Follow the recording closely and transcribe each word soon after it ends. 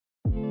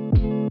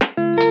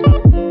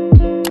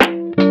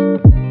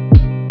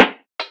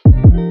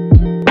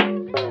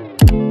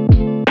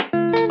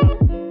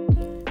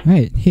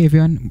Right, hey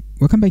everyone,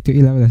 welcome back to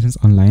A-Level Lessons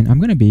Online. I'm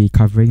going to be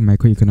covering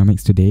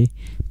Microeconomics today,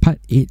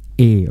 Part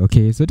 8A,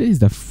 okay? So this is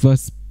the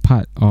first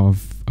part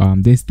of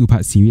this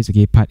two-part series,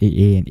 okay? Part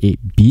 8A and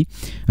 8B.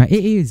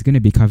 8A is going to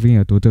be covering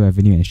your total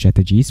revenue and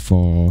strategies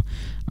for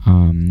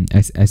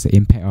as an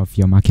impact of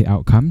your market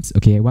outcomes,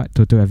 okay? What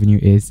total revenue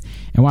is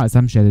and what are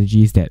some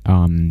strategies that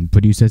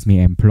producers may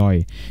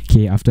employ,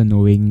 okay? After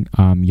knowing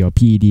your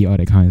PED, all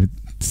that kind of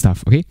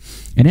stuff, okay?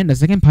 And then the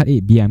second part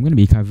 8B, I'm going to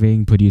be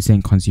covering producer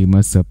and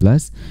consumer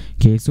surplus,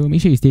 okay? So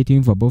make sure you stay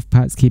tuned for both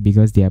parts, okay?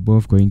 Because they are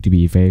both going to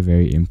be very,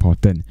 very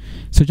important.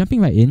 So jumping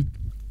right in,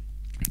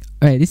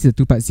 alright, this is a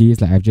two-part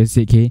series like I've just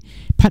said, okay?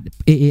 Part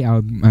 8A,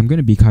 I'm going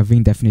to be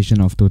covering definition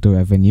of total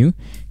revenue,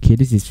 okay?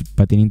 This is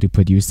pertaining to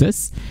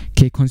producers,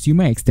 okay?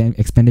 Consumer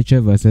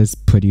expenditure versus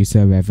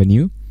producer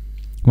revenue.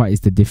 What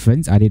is the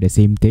difference? Are they the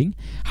same thing?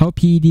 How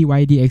PED,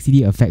 YED,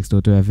 XED affects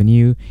total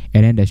revenue,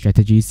 and then the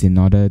strategies in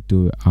order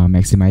to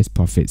maximize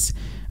profits.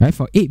 Right,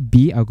 for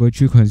 8B, I'll go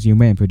through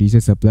consumer and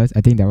producer surplus.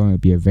 I think that one will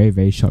be a very,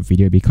 very short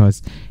video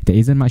because there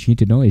isn't much you need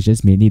to know. It's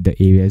just mainly the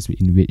areas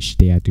in which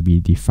they are to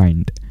be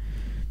defined.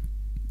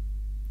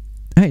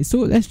 Alright, so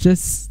let's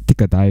just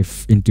take a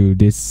dive into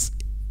this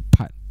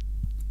part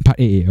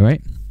 8A,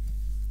 alright?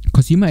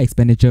 Consumer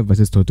expenditure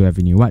versus total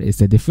revenue. What is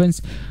the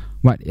difference?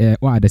 What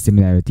are the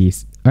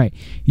similarities? Alright,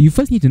 you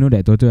first need to know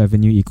that total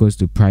revenue equals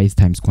to price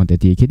times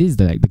quantity. Okay, this is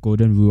the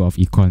golden rule of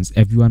econs.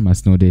 Everyone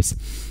must know this.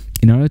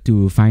 In order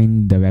to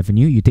find the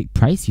revenue, you take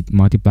price, you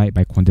multiply it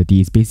by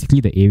quantity. It's basically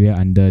the area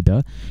under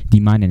the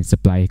demand and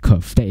supply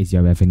curve. That is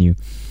your revenue.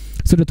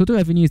 So the total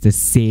revenue is the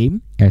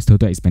same as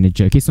total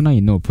expenditure. Okay, so now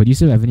you know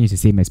producer revenue is the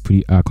same as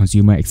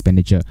consumer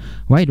expenditure.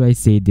 Why do I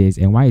say this,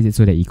 and why is it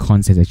so that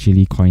econs has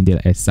actually coined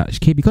it as such?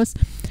 Okay, because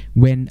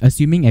when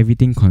assuming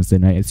everything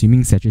constant, right,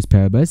 assuming ceteris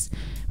paribus,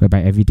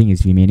 whereby everything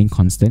is remaining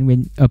constant,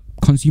 when a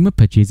consumer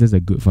purchases a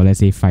good for, let's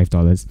say,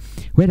 $5,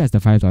 where does the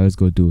 $5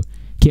 go to?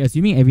 Okay,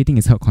 assuming everything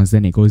is held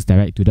constant, it goes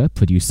direct to the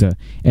producer.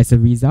 As a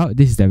result,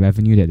 this is the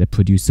revenue that the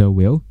producer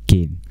will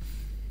gain.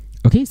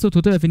 Okay, so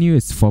total revenue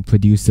is for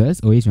producers.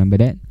 Always remember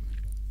that.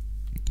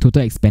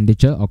 Total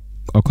expenditure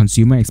or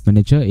consumer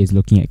expenditure is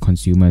looking at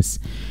consumers.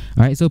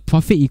 Alright, so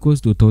profit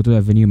equals to total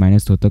revenue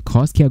minus total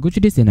cost. Okay, I'll go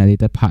through this in a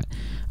later part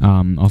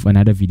of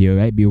another video,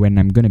 right? When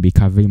I'm going to be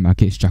covering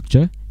market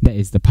structure, that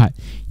is the part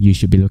you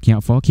should be looking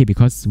out for, okay?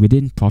 Because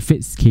within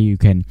profits, okay, you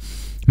can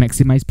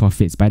maximize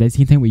profits. By the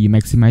same time, when you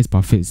maximize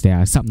profits, there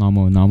are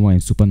subnormal, normal,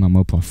 and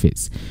supernormal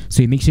profits.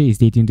 So you make sure you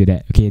stay tuned to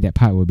that, okay? That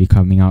part will be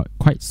coming out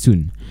quite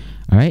soon.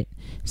 Alright,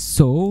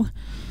 so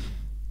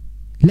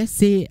let's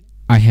say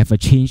I have a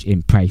change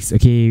in price.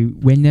 Okay,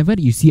 whenever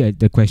you see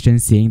the question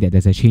saying that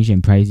there's a change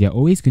in price, you're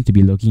always going to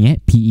be looking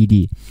at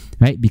PED,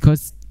 right?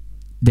 Because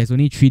there's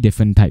only three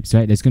different types,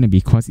 right? There's going to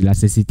be cost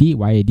elasticity,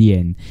 YED,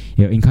 and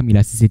your income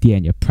elasticity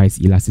and your price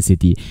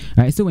elasticity.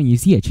 Right? So when you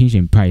see a change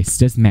in price,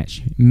 just make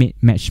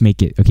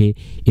it, okay?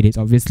 It is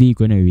obviously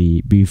going to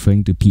be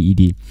referring to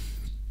PED.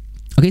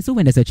 Okay, so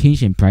when there's a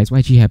change in price, what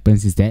actually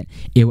happens is that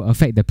it will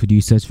affect the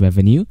producer's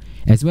revenue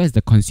as well as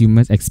the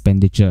consumer's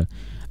expenditure.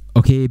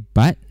 Okay,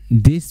 but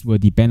this will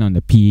depend on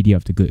the PED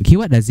of the good. Okay,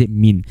 what does it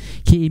mean?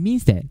 Okay, it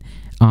means that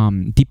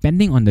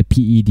depending on the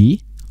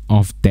PED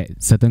of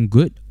that certain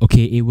good,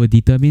 okay, it will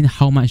determine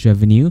how much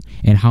revenue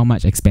and how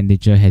much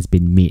expenditure has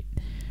been made.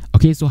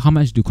 Okay, so how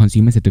much do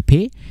consumers have to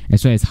pay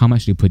as well as how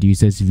much do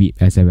producers reap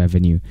as a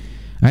revenue.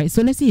 Alright,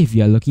 so let's say if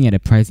you are looking at a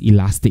price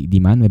elastic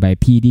demand whereby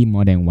PED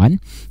more than 1,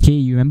 okay,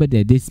 you remember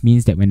that this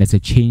means that when there's a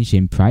change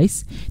in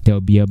price, there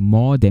will be a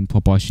more than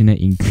proportionate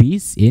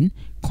increase in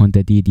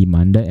quantity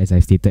demanded, as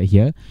I've stated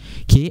here.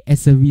 Okay,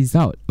 as a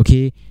result,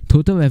 okay,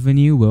 total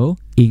revenue will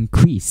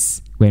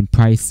increase when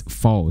price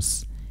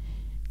falls.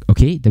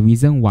 Okay, the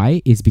reason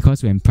why is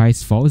because when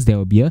price falls, there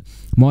will be a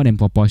more than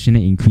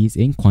proportionate increase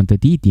in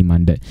quantity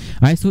demanded.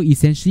 Alright, so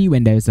essentially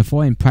when there is a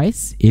fall in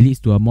price, it leads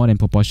to a more than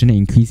proportionate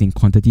increase in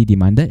quantity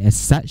demanded. As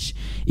such,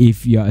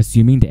 if you're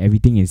assuming that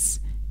everything is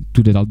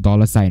to the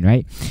dollar sign,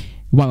 right,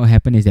 what will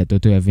happen is that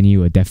total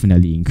revenue will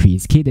definitely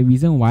increase. Okay, the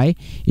reason why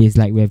is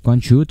like we have gone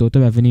through,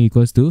 total revenue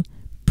equals to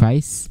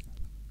price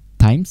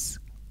times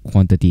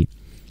quantity.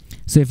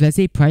 So if let's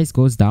say price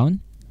goes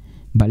down,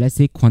 but let's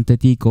say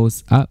quantity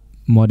goes up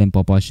more than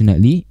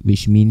proportionately,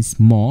 which means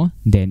more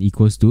than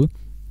equals to,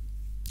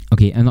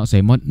 okay, I'm not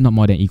sorry, not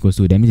more than equals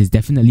to, that means it's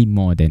definitely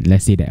more than,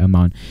 let's say, that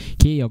amount.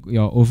 Okay,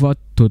 your overall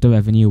total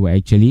revenue will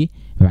actually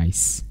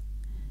rise.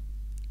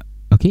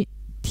 Okay,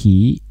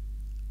 TR.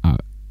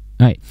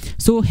 Alright,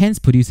 so hence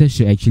producers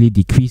should actually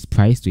decrease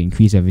price to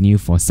increase revenue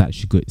for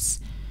such goods.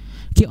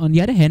 Okay, on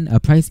the other hand, a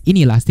price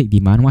inelastic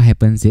demand, what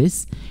happens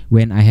is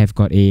when I have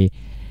got a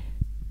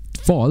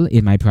fall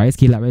in my price,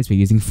 okay, likewise we're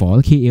using fall,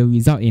 okay, it will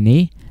result in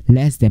a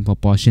less than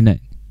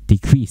proportionate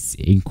decrease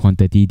in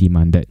quantity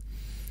demanded.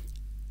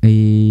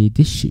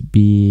 This should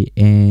be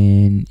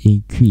an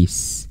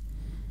increase.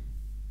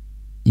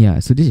 Yeah,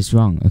 so this is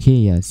wrong. Okay,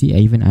 yeah, see,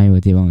 even I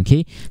wrote it wrong.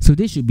 Okay, so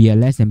this should be a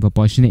less than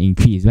proportionate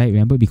increase, right?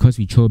 Remember, because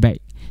we throw back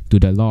to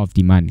the law of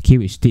demand, okay,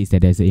 which states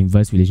that there's an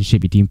inverse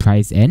relationship between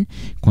price and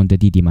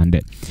quantity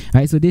demanded.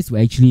 Right, so this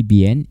will actually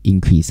be an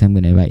increase. I'm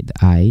going to write the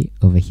I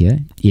over here,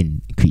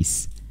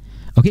 increase.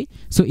 Okay,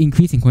 so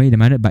increase in quantity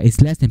demanded, but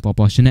it's less than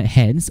proportionate.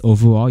 Hence,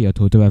 overall, your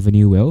total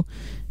revenue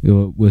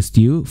will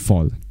still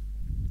fall.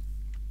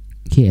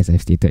 Okay, as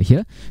I've stated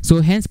here.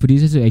 So hence,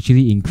 producers will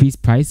actually increase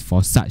price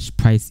for such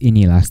price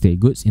inelastic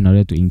goods in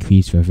order to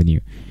increase revenue.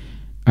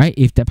 Alright,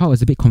 if that part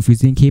was a bit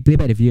confusing, okay, play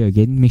back the video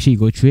again. Make sure you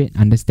go through it,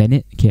 understand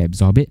it, okay,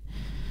 absorb it.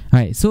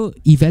 Alright, so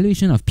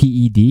evaluation of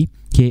PED,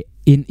 okay,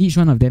 in each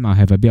one of them I'll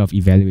have a bit of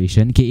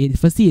evaluation. Okay,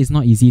 firstly, it's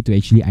not easy to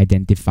actually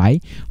identify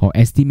or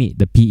estimate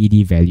the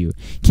PED value,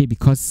 okay,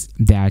 because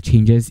there are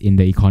changes in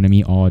the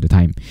economy all the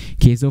time.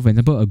 Okay, so for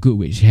example, a good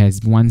which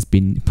has once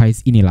been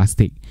priced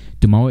inelastic,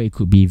 tomorrow it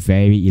could be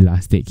very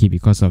elastic, okay,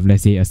 because of,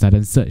 let's say, a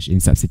sudden surge in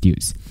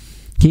substitutes.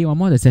 Okay, one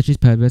more, the ceteris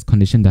paribus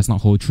condition does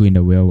not hold true in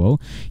the real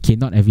world. Okay,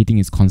 not everything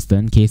is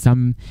constant. Okay,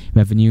 some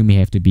revenue may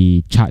have to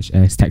be charged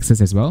as taxes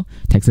as well.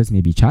 Taxes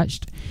may be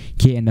charged.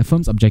 Okay, and the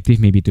firm's objective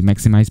may be to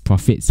maximize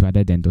profits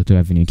rather than total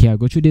revenue. Okay, I'll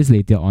go through this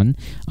later on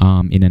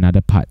in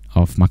another part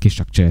of market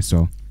structure as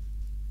well.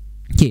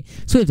 Okay,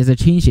 so if there's a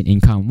change in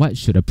income, what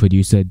should a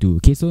producer do?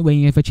 Okay, so when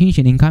you have a change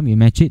in income, you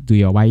match it to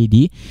your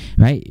YED,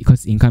 right?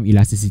 Because income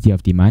elasticity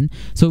of demand.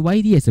 So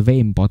YED has a very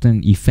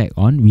important effect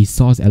on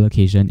resource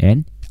allocation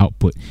and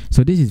output.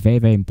 So this is very,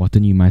 very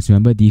important. You must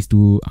remember these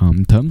two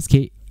terms.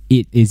 Okay,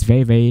 it is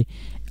very, very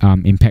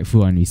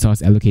impactful on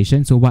resource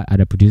allocation. So what are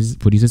the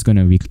producers going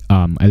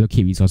to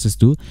allocate resources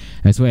to,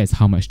 as well as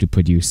how much to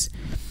produce?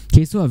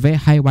 Okay, so a very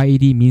high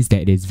YED means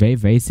that it is very,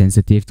 very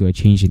sensitive to a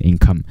change in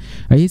income.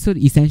 Okay, so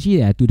essentially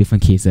there are two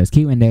different cases.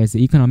 Okay, when there is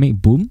an economic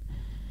boom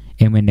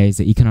and when there is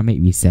an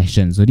economic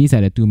recession. So these are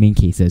the two main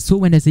cases. So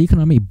when there's an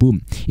economic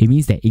boom, it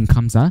means that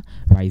incomes are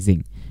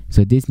rising.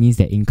 So this means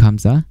that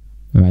incomes are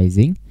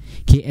rising.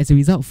 Okay, as a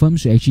result, firms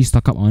should actually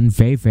stock up on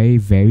very, very,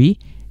 very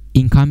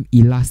income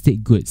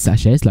elastic goods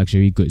such as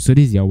luxury goods. So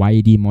this is your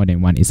YED more than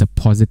one. It's a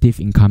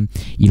positive income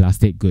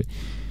elastic good.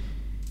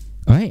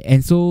 Alright,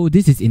 and so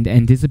this is in the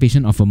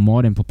anticipation of a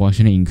more than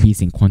proportionate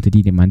increase in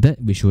quantity demanded,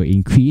 which will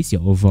increase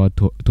your overall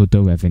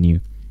total revenue.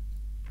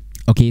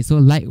 Okay, so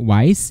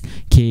likewise,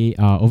 okay,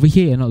 over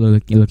here you're not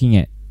looking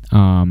at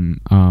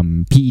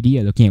PED,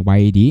 you're looking at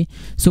YED.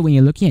 So when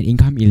you're looking at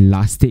income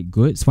elastic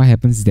goods, what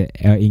happens is that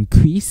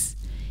increase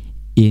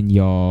in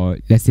your,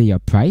 let's say, your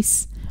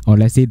price, or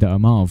let's say the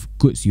amount of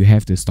goods you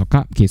have to stock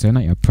up. Okay, so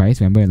not your price,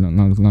 remember,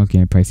 not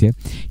looking at price here.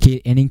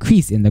 Okay, an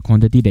increase in the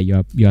quantity that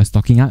you're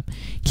stocking up,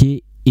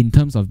 okay, in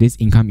terms of this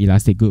income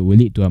elastic good will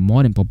lead to a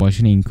more than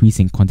proportionate increase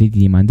in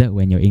quantity demanded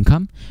when your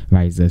income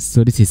rises.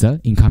 So this is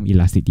a income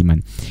elastic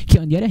demand. Okay,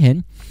 on the other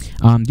hand,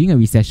 during a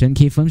recession,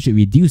 okay, firms should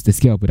reduce the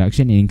scale of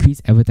production and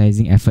increase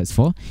advertising efforts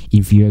for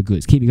inferior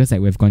goods. Okay, because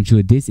like we've gone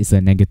through, this is a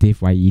negative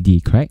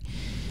YED, correct?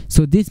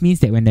 So this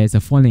means that when there's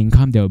a fall in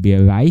income, there will be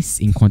a rise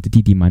in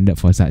quantity demanded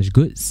for such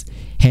goods.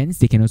 Hence,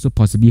 they can also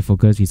possibly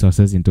focus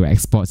resources into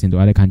exports into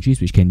other countries,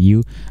 which can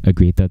yield a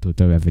greater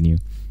total revenue.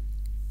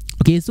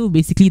 Okay, so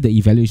basically the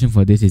evaluation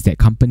for this is that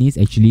companies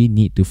actually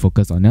need to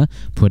focus on a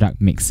product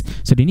mix.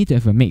 So they need to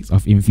have a mix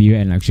of inferior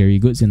and luxury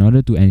goods in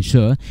order to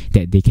ensure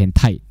that they can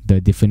tide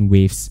the different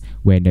waves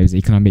when there's an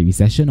economic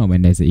recession or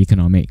when there's an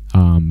economic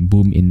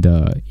boom in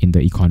the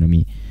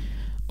economy.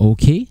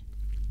 Okay.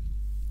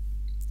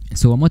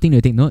 So one more thing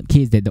to take note,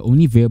 okay, is that the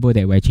only variable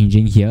that we're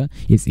changing here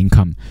is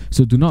income.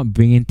 So do not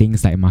bring in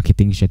things like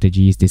marketing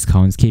strategies,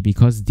 discounts, okay,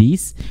 because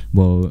these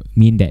will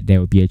mean that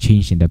there will be a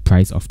change in the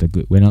price of the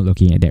good. We're not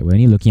looking at that. We're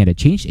only looking at a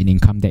change in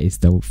income. That is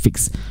the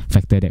fixed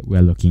factor that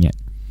we're looking at.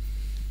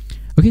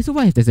 Okay, so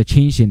what if there's a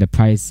change in the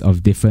price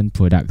of different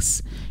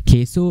products?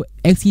 Okay, so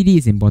XED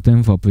is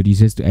important for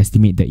producers to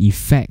estimate the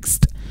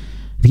effects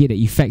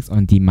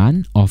on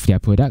demand of their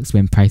products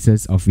when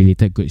prices of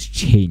related goods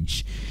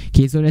change.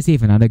 Okay, so let's say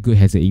if another good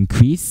has an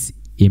increase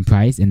in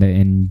price and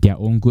their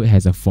own good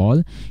has a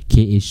fall,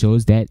 okay, it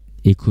shows that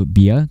it could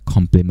be a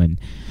complement.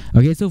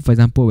 Okay, so for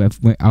example,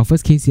 our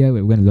first case here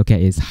we're going to look at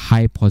is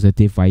high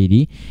positive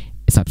YED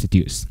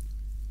substitutes.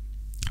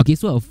 Okay,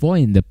 so a fall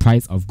in the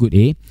price of good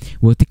A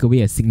will take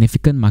away a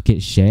significant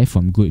market share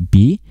from good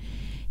B.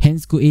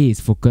 Hence, good A is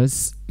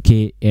focused,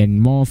 okay,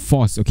 and more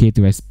forced, okay,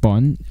 to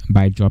respond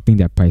by dropping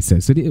their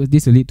prices. So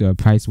this will lead to a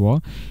price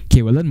war.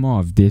 Okay, we'll learn more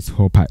of this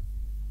whole part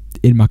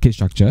in market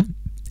structure,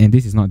 and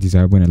this is not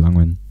desirable in the long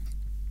run.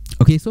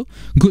 Okay, so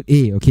good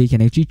A, okay,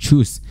 can actually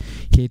choose,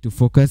 okay, to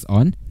focus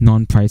on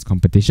non-price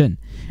competition,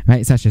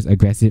 right, such as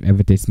aggressive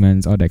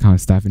advertisements, all that kind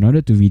of stuff, in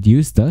order to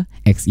reduce the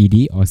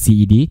XED or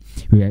CED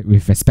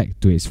with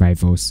respect to its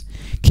rivals.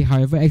 Okay,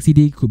 however,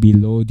 XED could be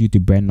low due to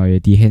brand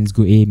loyalty, hence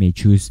good A may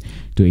choose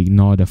to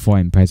ignore the fall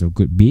in price of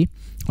good B.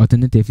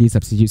 Alternatively,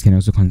 substitutes can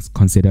also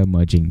consider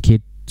merging,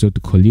 okay, so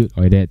to collude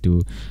or that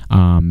to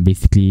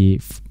basically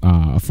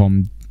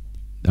form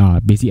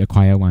basically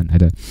acquire one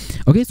other.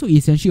 Okay, so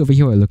essentially over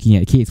here we're looking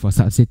at, okay, it's for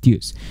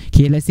substitutes.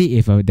 Okay, let's say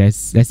if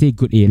let's say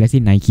good A, let's say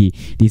Nike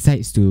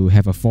decides to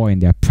have a fall in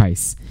their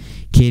price.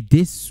 Okay,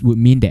 this would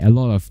mean that a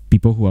lot of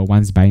people who are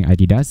once buying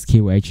Adidas, okay,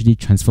 will actually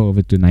transfer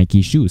over to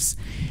Nike shoes.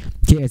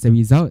 Okay, as a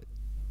result,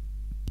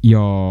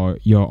 your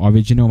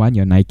original one,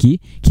 your Nike,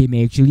 okay,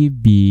 may actually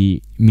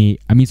be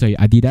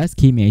Adidas,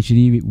 okay, may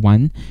actually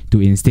want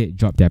to instead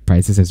drop their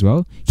prices as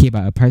well. Okay,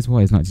 but a price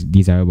war is not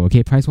desirable.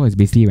 Okay, price war is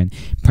basically when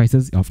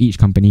prices of each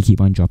company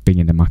keep on dropping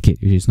in the market,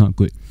 which is not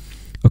good.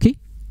 Okay,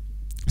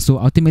 so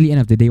ultimately,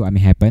 end of the day, what may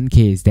happen,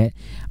 okay, is that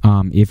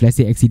if let's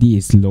say XED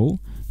is low,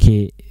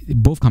 okay,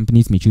 both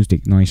companies may choose to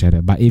ignore each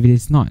other. But if it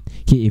is not,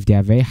 okay, if they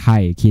are very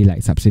high, okay,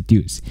 like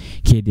substitutes,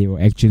 okay, they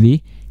will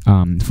actually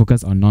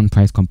focus on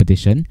non-price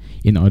competition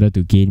in order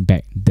to gain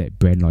back that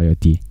brand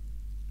loyalty.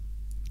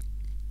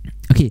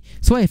 Okay,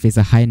 so if it's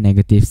a high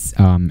negatives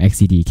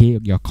XED, okay,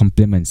 your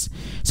complements.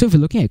 So if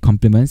you're looking at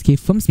complements, okay,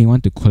 firms may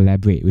want to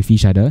collaborate with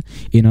each other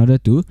in order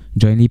to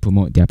jointly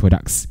promote their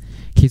products.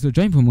 Okay, so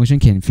joint promotion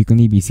can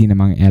frequently be seen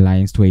among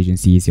airlines, tour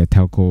agencies, your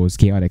telcos,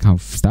 okay, all that kind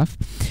of stuff.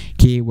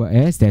 Okay,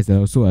 whereas there's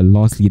also a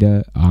loss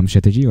leader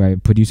strategy,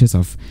 right? Producers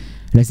of,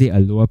 let's say, a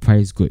lower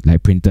price good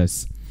like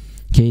printers.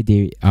 Okay,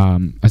 they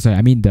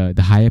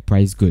the higher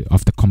price good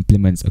of the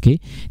complements, okay,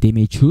 they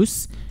may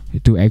choose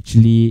to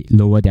actually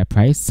lower their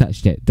price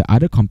such that the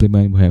other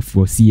complement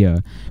will see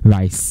a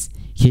rise,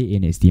 okay,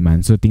 in its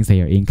demand. So things like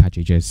your ink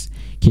cartridges.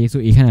 Okay, so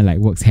it kind of like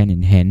works hand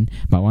in hand,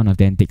 but one of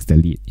them takes the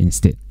lead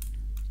instead.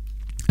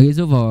 Okay,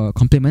 so for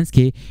complements,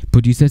 okay,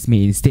 producers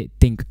may instead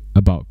think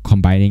about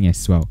combining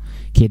as well.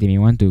 Okay, they may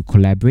want to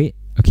collaborate,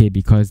 okay,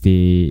 because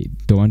they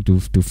don't want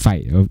to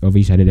fight over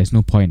each other. There's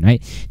no point,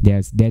 right?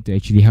 They're there to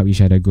actually help each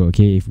other grow.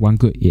 Okay, if one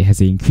good, it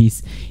has an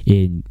increase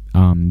in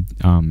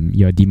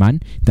your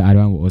demand, the other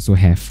one will also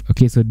have.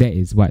 Okay, so that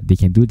is what they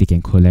can do. They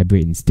can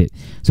collaborate instead.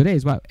 So that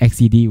is what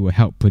XED will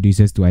help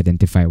producers to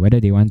identify whether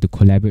they want to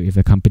collaborate with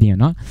a company or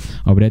not,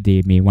 or whether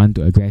they may want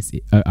to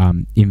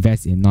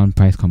invest in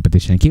non-price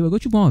competition. Okay, we'll go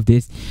through more of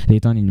this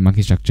later on in the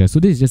market structure. So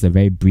this is just a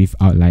very brief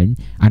outline.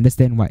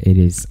 Understand what it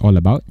is all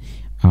about,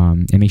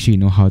 and make sure you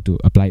know how to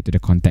apply it to the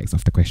context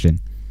of the question.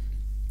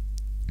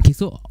 Okay,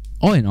 so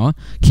all in all,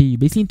 okay, you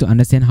basically need to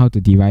understand how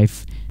to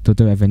derive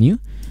total revenue.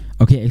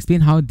 Okay, explain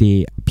how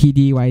the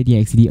PD, YED,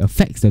 XED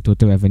affects the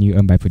total revenue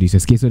earned by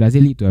producers. Okay, so does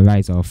it lead to a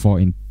rise or fall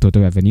in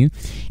total revenue?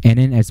 And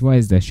then as well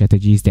as the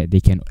strategies that they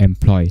can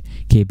employ,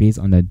 okay, based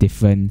on the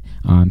different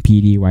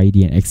PD,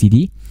 YED, and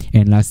XED.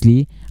 And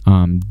lastly,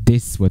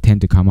 this will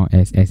tend to come out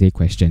as essay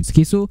questions.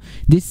 Okay, so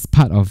this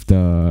part of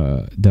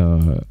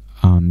the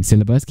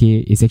syllabus, okay,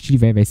 is actually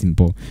very, very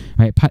simple,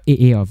 right? Part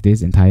AA of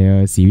this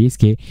entire series,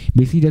 okay,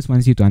 basically just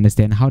wants you to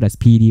understand how does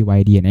PD,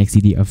 YED, and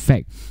XED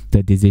affect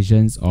the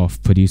decisions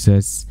of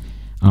producers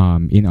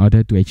in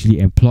order to actually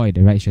employ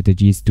the right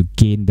strategies to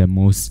gain the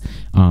most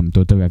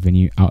total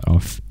revenue out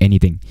of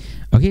anything.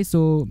 Okay,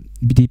 so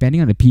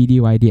depending on the PD,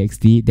 YED,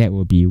 XED, that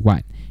will be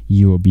what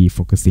you will be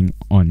focusing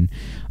on.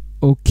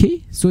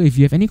 Okay, so if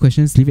you have any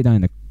questions, leave it down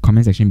in the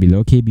comment section below.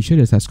 Okay, be sure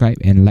to subscribe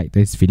and like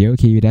this video.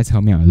 Okay, you guys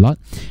help me out a lot.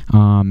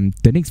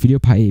 The next video,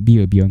 part 8B,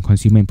 will be on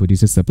consumer and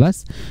producer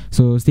surplus.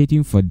 So stay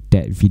tuned for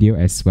that video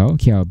as well.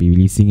 Okay, I'll be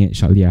releasing it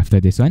shortly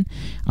after this one.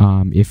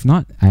 If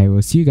not, I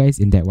will see you guys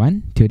in that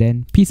one. Till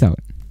then, peace out.